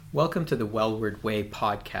Welcome to the Wellward Way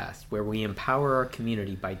podcast, where we empower our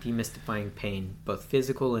community by demystifying pain, both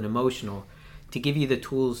physical and emotional, to give you the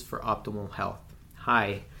tools for optimal health.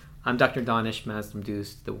 Hi, I'm Dr. Danesh and Dr,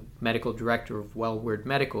 the Medical Director of Wellward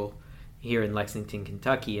Medical here in Lexington,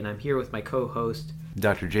 Kentucky, and I'm here with my co-host,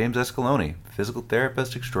 Dr. James Escaloni, Physical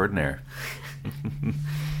Therapist Extraordinaire.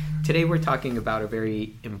 Today we're talking about a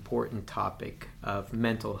very important topic of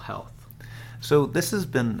mental health. So this has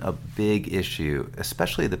been a big issue,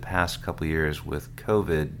 especially the past couple years with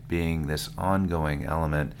COVID being this ongoing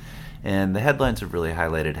element. And the headlines have really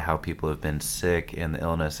highlighted how people have been sick and the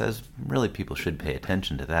illness, as really people should pay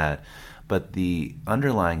attention to that. But the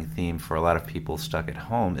underlying theme for a lot of people stuck at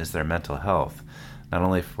home is their mental health. Not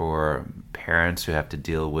only for parents who have to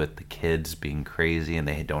deal with the kids being crazy and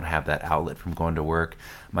they don't have that outlet from going to work.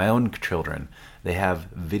 My own children, they have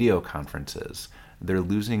video conferences. They're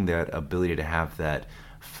losing that ability to have that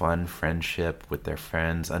fun friendship with their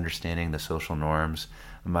friends, understanding the social norms.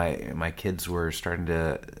 My kids were starting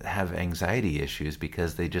to have anxiety issues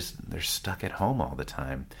because they're stuck at home all the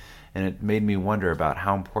time. And it made me wonder about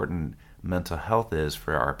how important mental health is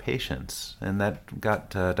for our patients. And that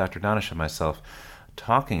got Dr. Danesh and myself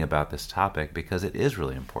talking about this topic because it is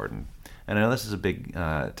really important. And I know this is a big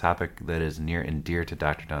topic that is near and dear to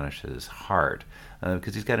Dr. Danesh's heart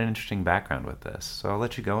because he's got an interesting background with this. So I'll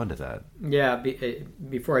let you go into that. Yeah,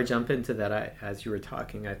 before I jump into that, as you were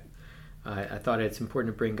talking, I thought it's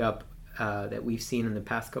important to bring up that we've seen in the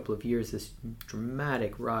past couple of years this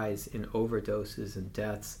dramatic rise in overdoses and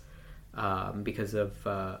deaths because of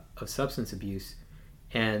substance abuse.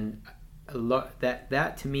 And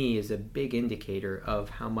that to me is a big indicator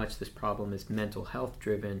of how much this problem is mental health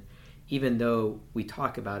driven, even though we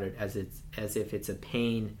talk about it as if it's a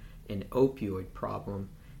pain and opioid problem.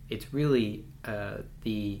 It's really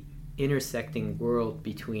the intersecting world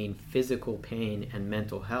between physical pain and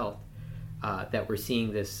mental health that we're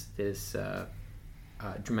seeing this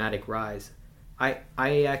dramatic rise.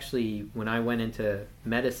 I actually, when I went into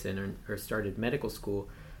medicine or started medical school,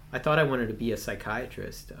 I thought I wanted to be a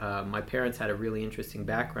psychiatrist. My parents had a really interesting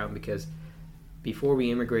background because before we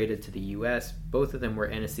immigrated to the U.S., both of them were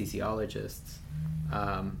anesthesiologists.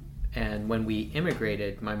 And when we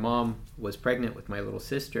immigrated, my mom was pregnant with my little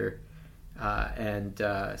sister,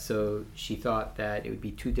 so she thought that it would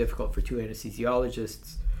be too difficult for two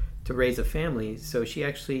anesthesiologists to raise a family, so she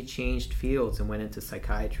actually changed fields and went into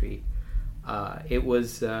psychiatry. It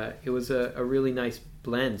was a really nice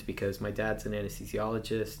blend because my dad's an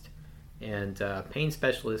anesthesiologist and pain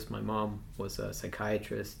specialist. My mom was a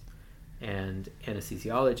psychiatrist and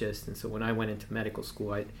anesthesiologist, and so when I went into medical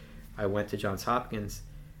school, I went to Johns Hopkins.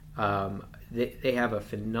 They have a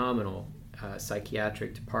phenomenal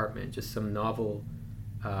psychiatric department, just some novel,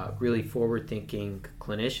 really forward-thinking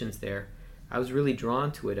clinicians there. I was really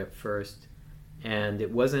drawn to it at first, and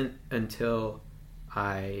it wasn't until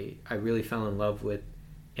I really fell in love with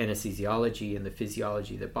anesthesiology and the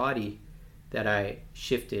physiology of the body that I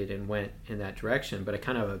shifted and went in that direction. But I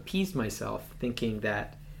kind of appeased myself thinking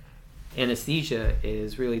that anesthesia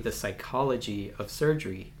is really the psychology of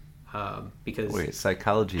surgery. Because Wait,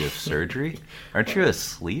 psychology of surgery? Aren't you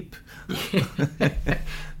asleep?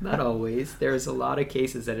 Not always. There's a lot of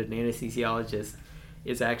cases that an anesthesiologist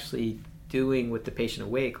is actually doing with the patient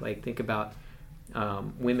awake. Like think about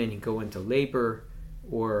women who go into labor,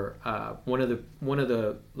 or one of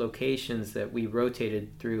the locations that we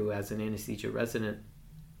rotated through as an anesthesia resident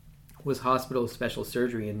was Hospital of Special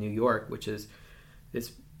Surgery in New York, which is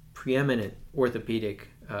this preeminent orthopedic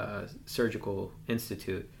surgical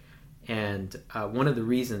institute. And one of the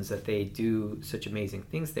reasons that they do such amazing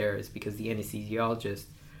things there is because the anesthesiologists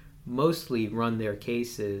mostly run their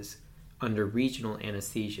cases under regional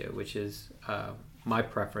anesthesia, which is my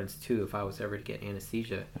preference too if I was ever to get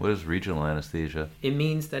anesthesia. What is regional anesthesia? It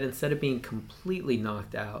means that instead of being completely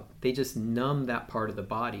knocked out, they just numb that part of the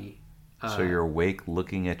body. So you're awake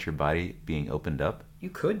looking at your body being opened up?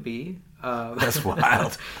 You could be. That's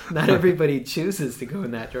wild. Not everybody chooses to go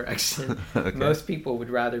in that direction. Okay. Most people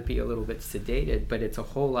would rather be a little bit sedated, but it's a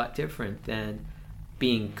whole lot different than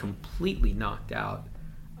being completely knocked out.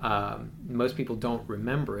 Most people don't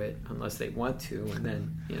remember it unless they want to, and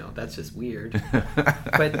then that's just weird.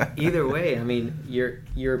 But either way, I mean,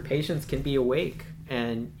 your patients can be awake,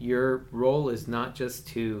 and your role is not just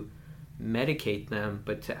to medicate them,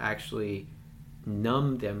 but to actually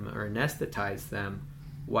numb them or anesthetize them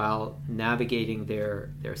while navigating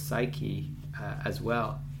their psyche as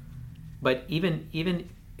well. But even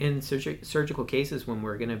in surgical cases, when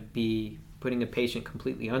we're going to be putting a patient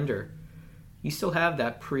completely under, you still have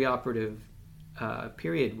that preoperative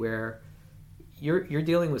period where you're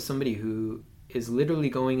dealing with somebody who is literally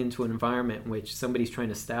going into an environment in which somebody's trying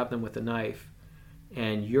to stab them with a knife,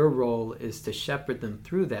 and your role is to shepherd them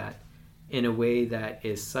through that in a way that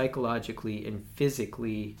is psychologically and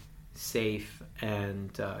physically safe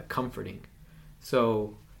and comforting.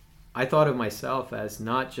 So I thought of myself as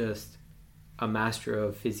not just a master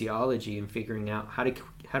of physiology and figuring out how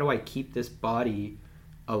do I keep this body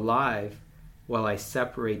alive while I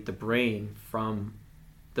separate the brain from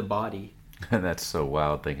the body. And that's so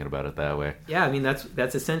wild thinking about it that way. Yeah, I mean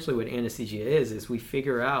that's essentially what anesthesia is we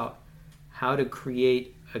figure out how to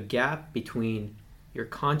create a gap between your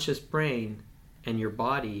conscious brain and your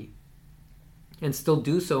body, and still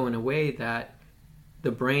do so in a way that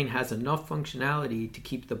the brain has enough functionality to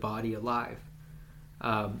keep the body alive.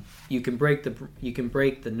 You can break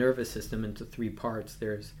the nervous system into three parts.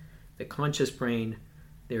 There's the conscious brain,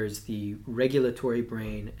 there's the regulatory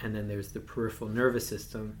brain, and then there's the peripheral nervous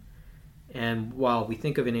system. And while we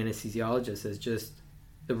think of an anesthesiologist as just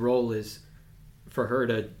the role is for her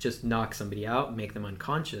to just knock somebody out and make them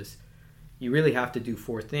unconscious, you really have to do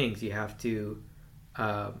four things. You have to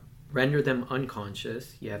render them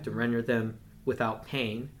unconscious. You have to render them without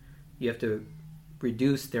pain. You have to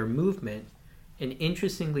reduce their movement. And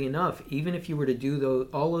interestingly enough, even if you were to do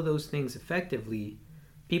all of those things effectively,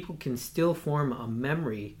 people can still form a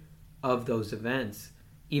memory of those events,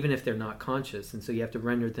 even if they're not conscious. And so you have to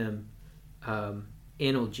render them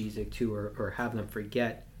analgesic too, or have them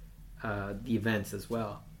forget the events as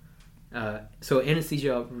well. So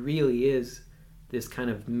anesthesia really is this kind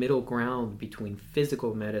of middle ground between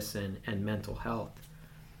physical medicine and mental health.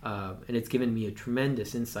 And it's given me a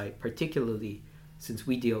tremendous insight, particularly since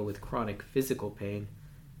we deal with chronic physical pain.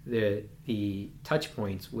 The touch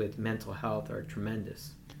points with mental health are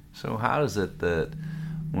tremendous. So how is it that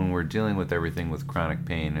when we're dealing with everything with chronic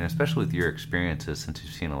pain, and especially with your experiences since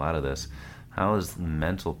you've seen a lot of this, how is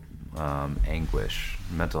mental anguish,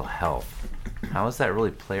 mental health, how does that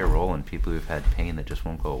really play a role in people who've had pain that just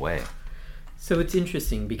won't go away? So it's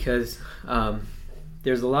interesting because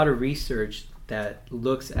there's a lot of research that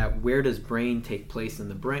looks at where does pain take place in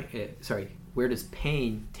the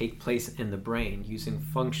brain using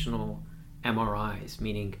functional MRIs,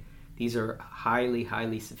 meaning these are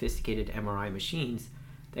highly sophisticated MRI machines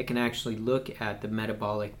that can actually look at the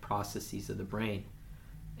metabolic processes of the brain.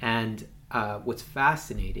 And what's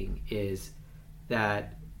fascinating is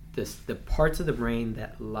that the parts of the brain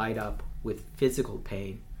that light up with physical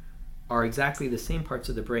pain are exactly the same parts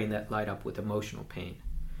of the brain that light up with emotional pain.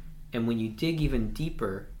 And when you dig even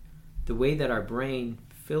deeper, the way that our brain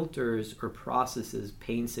filters or processes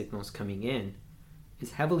pain signals coming in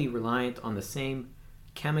is heavily reliant on the same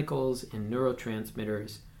chemicals and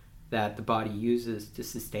neurotransmitters that the body uses to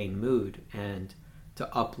sustain mood and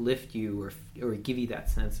to uplift you or give you that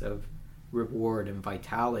sense of reward and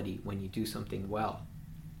vitality when you do something well.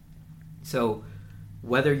 So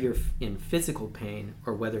whether you're in physical pain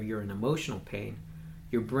or whether you're in emotional pain,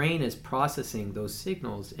 your brain is processing those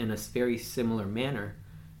signals in a very similar manner,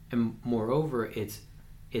 and moreover,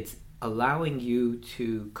 it's allowing you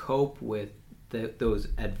to cope with those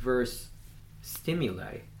adverse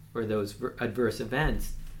stimuli or those adverse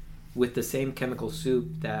events with the same chemical soup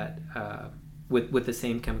that with the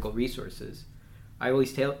same chemical resources. I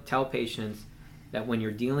always tell patients that when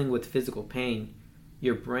you're dealing with physical pain,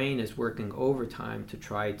 your brain is working overtime to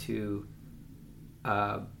try to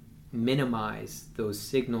minimize those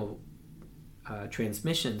signal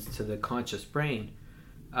transmissions to the conscious brain.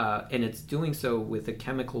 And it's doing so with a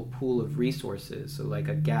chemical pool of resources, so like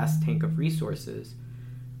a gas tank of resources,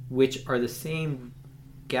 which are the same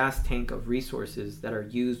gas tank of resources that are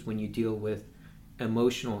used when you deal with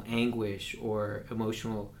emotional anguish or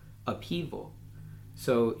emotional upheaval.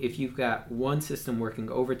 So if you've got one system working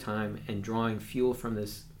overtime and drawing fuel from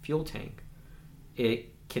this fuel tank,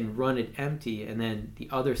 it can run it empty, and then the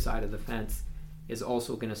other side of the fence is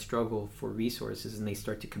also going to struggle for resources, and they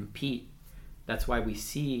start to compete. That's why we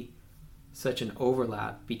see such an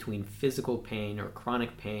overlap between physical pain or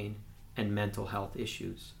chronic pain and mental health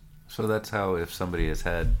issues. So that's how, if somebody has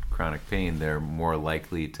had chronic pain, they're more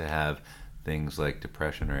likely to have things like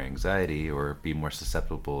depression or anxiety, or be more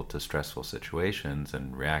susceptible to stressful situations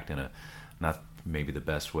and react in a not maybe the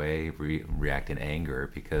best way, react in anger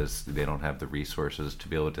because they don't have the resources to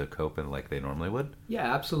be able to cope in like they normally would.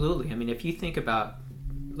 Yeah, absolutely. I mean, if you think about,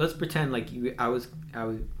 let's pretend like I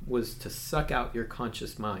was to suck out your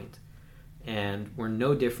conscious mind, and we're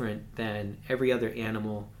no different than every other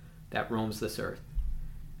animal that roams this earth.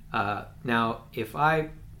 Now, if I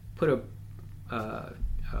put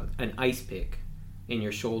an ice pick in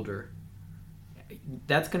your shoulder,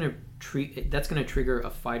 that's going to trigger a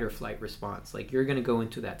fight or flight response. Like, you're going to go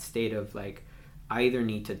into that state of like I either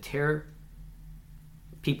need to tear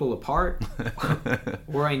people apart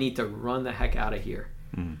or I need to run the heck out of here.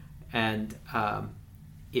 And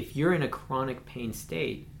if you're in a chronic pain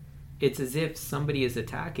state, it's as if somebody is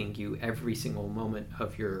attacking you every single moment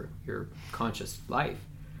of your conscious life.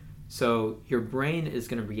 So your brain is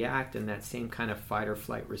going to react in that same kind of fight or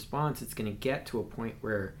flight response. It's going to get to a point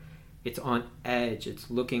where it's on edge. It's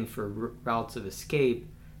looking for routes of escape.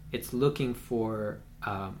 It's looking for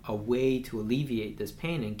a way to alleviate this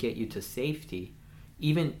pain and get you to safety.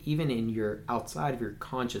 Even in your outside of your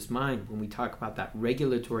conscious mind, when we talk about that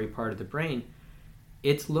regulatory part of the brain,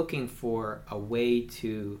 it's looking for a way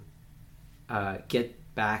to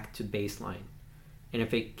get back to baseline. And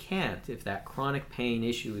if it can't, if that chronic pain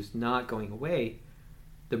issue is not going away,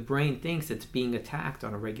 the brain thinks it's being attacked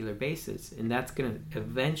on a regular basis, and that's going to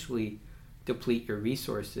eventually deplete your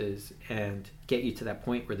resources and get you to that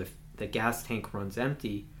point where the gas tank runs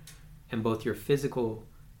empty, and both your physical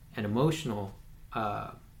and emotional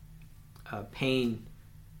pain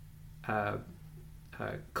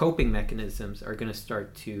coping mechanisms are going to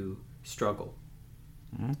start to struggle.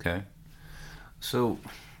 Okay. So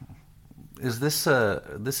is this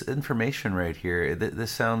this information right here, this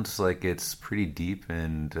sounds like it's pretty deep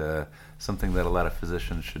and something that a lot of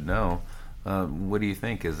physicians should know. What do you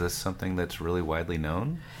think? Is this something that's really widely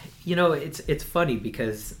known? You know, it's funny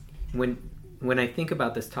because when I think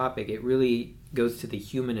about this topic, it really goes to the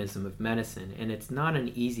humanism of medicine, and it's not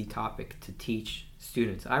an easy topic to teach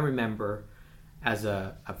students. I remember as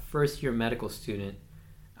a first-year medical student,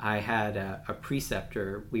 I had a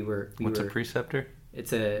preceptor. What's a preceptor?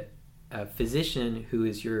 It's a physician who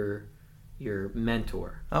is your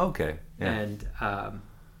mentor. Oh, okay. Yeah. And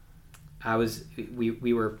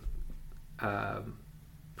we were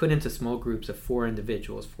put into small groups of 4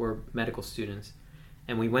 individuals, 4 medical students,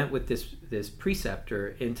 and we went with this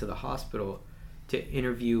preceptor into the hospital to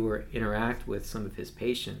interview or interact with some of his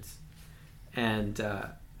patients. And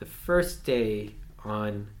the first day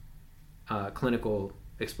on clinical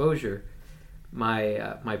exposure,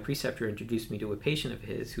 my preceptor introduced me to a patient of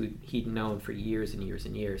his who he'd known for years and years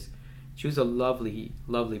and years. She was a lovely,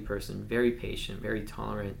 lovely person, very patient, very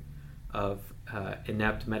tolerant of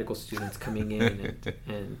inept medical students coming in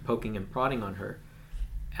and poking and prodding on her.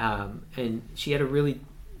 And she had a really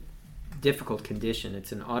difficult condition.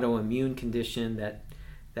 It's an autoimmune condition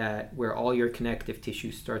that where all your connective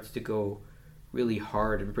tissue starts to go really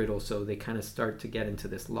hard and brittle, so they kind of start to get into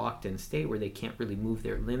this locked-in state where they can't really move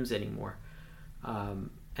their limbs anymore.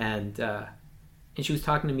 And she was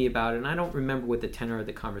talking to me about it, and I don't remember what the tenor of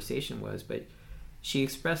the conversation was, but she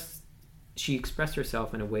expressed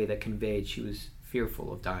herself in a way that conveyed she was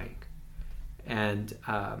fearful of dying. And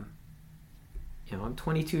I'm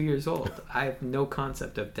 22 years old. I have no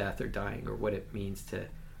concept of death or dying or what it means to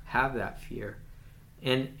have that fear.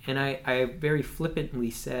 And I very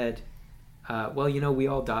flippantly said, well, we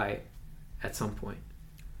all die at some point.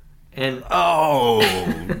 And oh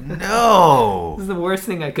no, this is the worst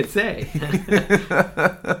thing I could say.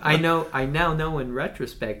 I now know in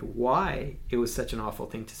retrospect why it was such an awful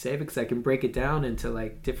thing to say, because I can break it down into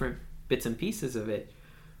like different bits and pieces of it.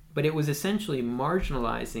 But it was essentially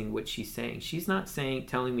marginalizing what she's saying. She's not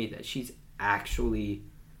telling me that she's actually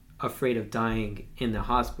afraid of dying in the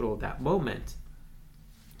hospital at that moment.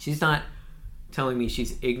 She's not telling me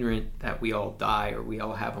she's ignorant that we all die or we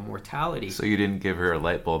all have a mortality. So you didn't give her a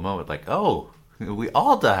light bulb moment like, oh, we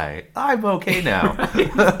all die. I'm okay now.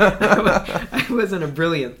 It wasn't a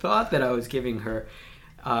brilliant thought that I was giving her.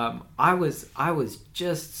 I was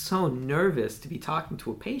just so nervous to be talking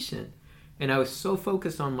to a patient, and I was so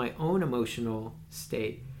focused on my own emotional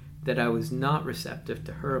state that I was not receptive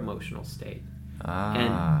to her emotional state.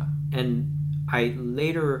 And I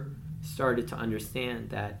later started to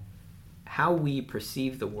understand that how we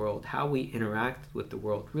perceive the world, how we interact with the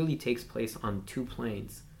world, really takes place on 2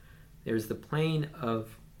 planes. There's the plane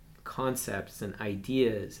of concepts and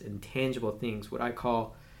ideas and tangible things, what I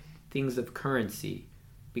call things of currency,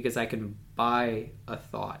 because I can buy a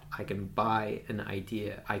thought, I can buy an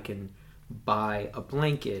idea, I can buy a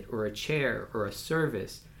blanket or a chair or a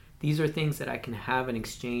service. These are things that I can have an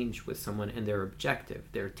exchange with someone, and they're objective,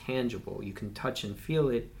 they're tangible. You can touch and feel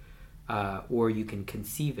it, or you can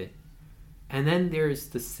conceive it. And then there's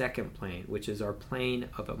the second plane, which is our plane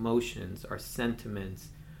of emotions, our sentiments,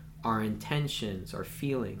 our intentions, our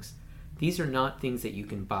feelings. These are not things that you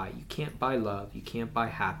can buy. You can't buy love. You can't buy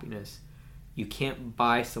happiness. You can't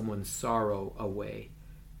buy someone's sorrow away.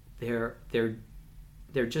 They're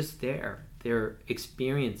just there. They're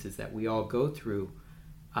experiences that we all go through,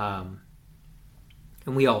 and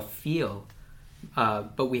we all feel,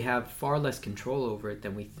 but we have far less control over it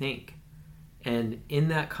than we think. And in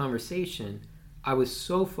that conversation, I was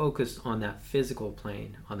so focused on that physical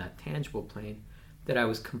plane, on that tangible plane, that I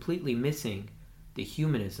was completely missing the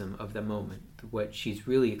humanism of the moment. What she's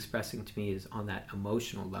really expressing to me is on that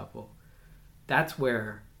emotional level. That's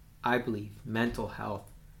where I believe mental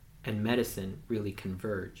health and medicine really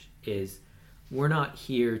converge, is we're not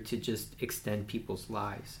here to just extend people's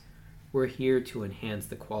lives. We're here to enhance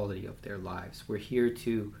the quality of their lives. We're here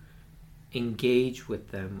to engage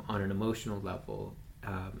with them on an emotional level,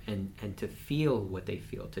 and to feel what they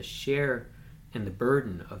feel, to share in the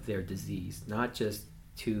burden of their disease, not just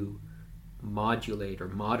to modulate or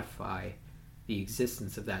modify the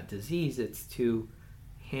existence of that disease. It's to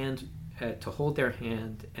hold their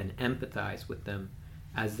hand and empathize with them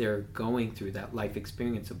as they're going through that life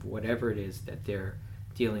experience of whatever it is that they're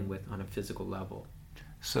dealing with on a physical level.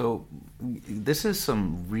 So this is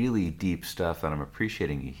some really deep stuff that I'm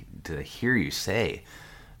appreciating to hear you say.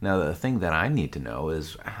 Now, the thing that I need to know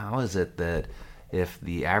is, how is it that if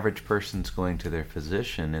the average person's going to their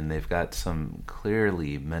physician and they've got some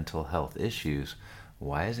clearly mental health issues,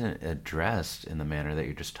 why isn't it addressed in the manner that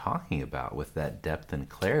you're just talking about with that depth and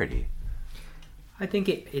clarity? I think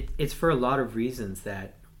it's for a lot of reasons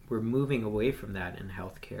that we're moving away from that in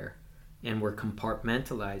healthcare, and we're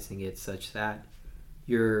compartmentalizing it such that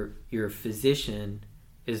your physician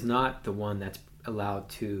is not the one that's allowed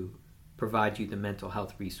to provide you the mental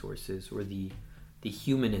health resources or the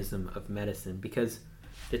humanism of medicine, because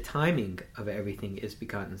the timing of everything has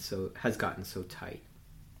gotten so tight.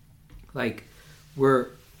 Like, when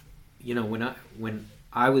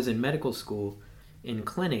I was in medical school, in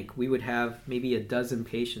clinic, we would have maybe a dozen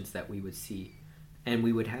patients that we would see, and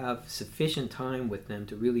we would have sufficient time with them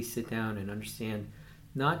to really sit down and understand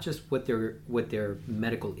not just what their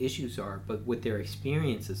medical issues are, but what their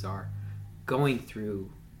experiences are going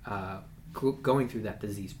through that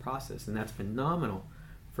disease process. And that's phenomenal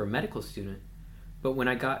for a medical student. But when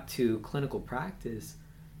I got to clinical practice,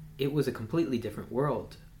 it was a completely different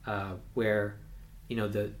world, where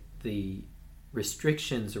the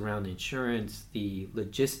restrictions around insurance, the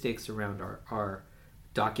logistics around our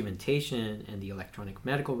documentation and the electronic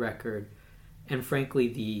medical record, and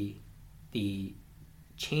frankly the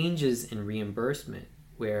changes in reimbursement,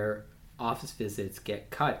 where office visits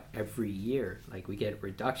get cut every year. Like, we get a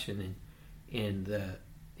reduction in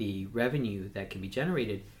the revenue that can be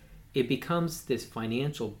generated. It becomes this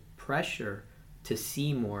financial pressure to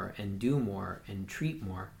see more and do more and treat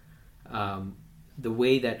more. The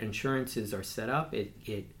way that insurances are set up,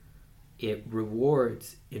 it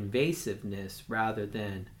rewards invasiveness rather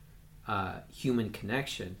than human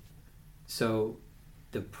connection. So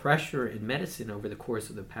the pressure in medicine over the course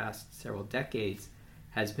of the past several decades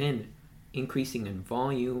has been increasing in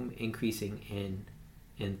volume, increasing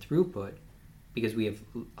in throughput, because we have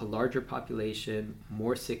a larger population,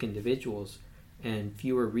 more sick individuals, and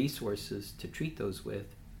fewer resources to treat those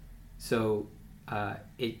with. So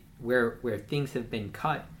where things have been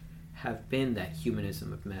cut have been that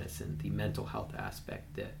humanism of medicine, the mental health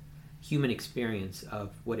aspect, the human experience of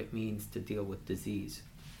what it means to deal with disease.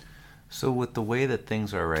 So with the way that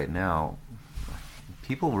things are right now,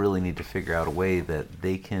 people really need to figure out a way that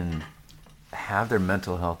they can have their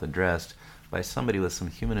mental health addressed by somebody with some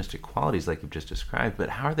humanistic qualities like you've just described. But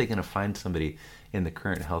how are they going to find somebody in the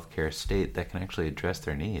current healthcare state that can actually address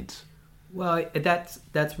their needs? Well, that's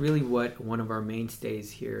really what one of our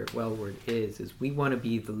mainstays here at Wellward is we want to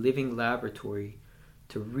be the living laboratory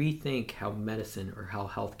to rethink how medicine or how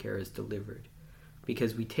healthcare is delivered.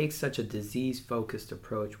 Because we take such a disease-focused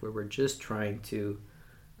approach where we're just trying to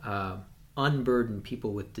unburden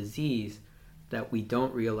people with disease, that we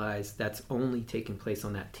don't realize that's only taking place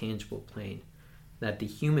on that tangible plane. That the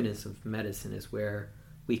humanism of medicine is where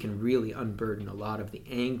we can really unburden a lot of the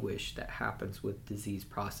anguish that happens with disease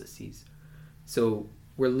processes. So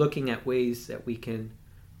we're looking at ways that we can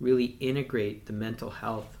really integrate the mental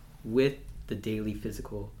health with the daily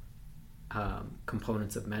physical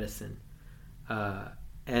components of medicine,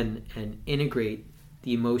 and integrate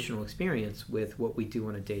the emotional experience with what we do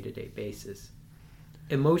on a day-to-day basis.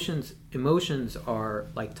 Emotions are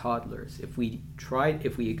like toddlers. If we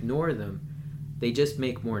ignore them, they just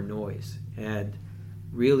make more noise. And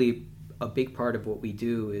really, a big part of what we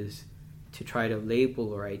do is to try to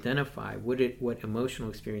label or identify what emotional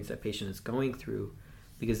experience that patient is going through,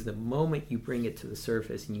 because the moment you bring it to the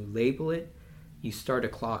surface and you label it, you start a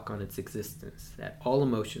clock on its existence, that all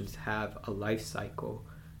emotions have a life cycle.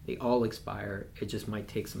 They all expire. It just might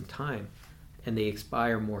take some time, and they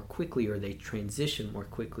expire more quickly, or they transition more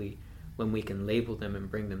quickly when we can label them and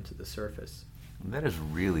bring them to the surface. That is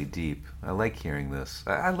really deep. I like hearing this.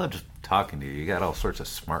 I love just talking to you. You got all sorts of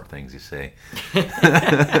smart things you say.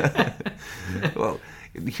 Well,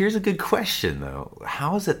 here's a good question, though.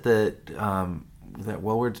 How is it that that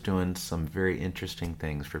Wellward's doing some very interesting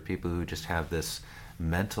things for people who just have this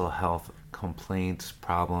mental health complaints,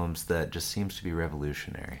 problems that just seems to be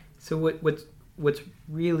revolutionary? So what's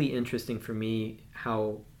really interesting for me,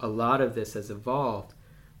 how a lot of this has evolved,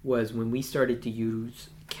 was when we started to use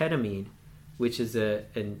ketamine, which is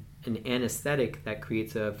an anesthetic that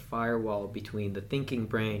creates a firewall between the thinking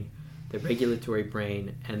brain, the regulatory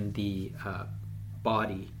brain, and the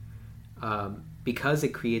body. Because it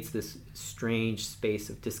creates this strange space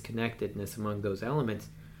of disconnectedness among those elements,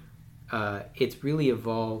 it's really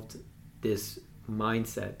evolved this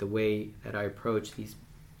mindset, the way that I approach these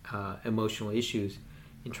emotional issues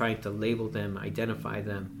in trying to label them, identify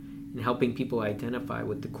them, and helping people identify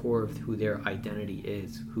what the core of who their identity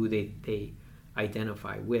is, who they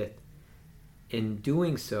identify with. In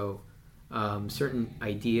doing so, certain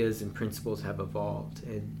ideas and principles have evolved,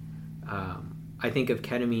 and I think of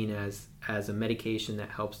ketamine as a medication that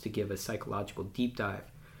helps to give a psychological deep dive.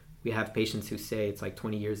 We have patients who say it's like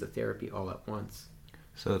 20 years of therapy all at once.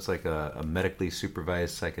 So it's like a medically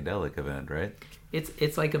supervised psychedelic event, right?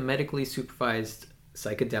 It's like a medically supervised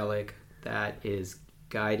psychedelic that is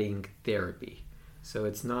guiding therapy. So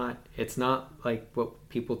it's not like what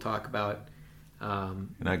people talk about. You're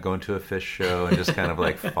not going to a Fish show and just kind of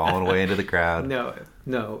like falling away into the crowd.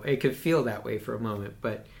 No, it could feel that way for a moment,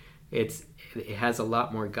 but it has a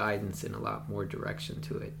lot more guidance and a lot more direction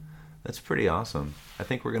to it. That's pretty awesome. I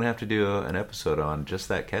think we're going to have to do an episode on just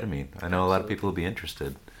that ketamine. I know a lot of people will be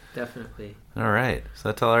interested. Definitely. All right. So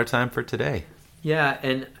that's all our time for today. Yeah,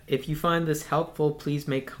 and if you find this helpful, please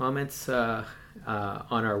make comments on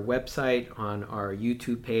our website, on our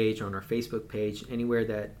YouTube page, on our Facebook page, anywhere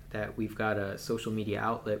that we've got a social media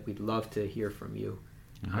outlet. We'd love to hear from you.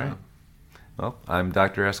 All right. Well, I'm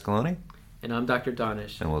Dr. Escaloni. And I'm Dr.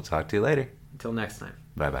 Danesh. And we'll talk to you later. Until next time.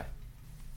 Bye-bye.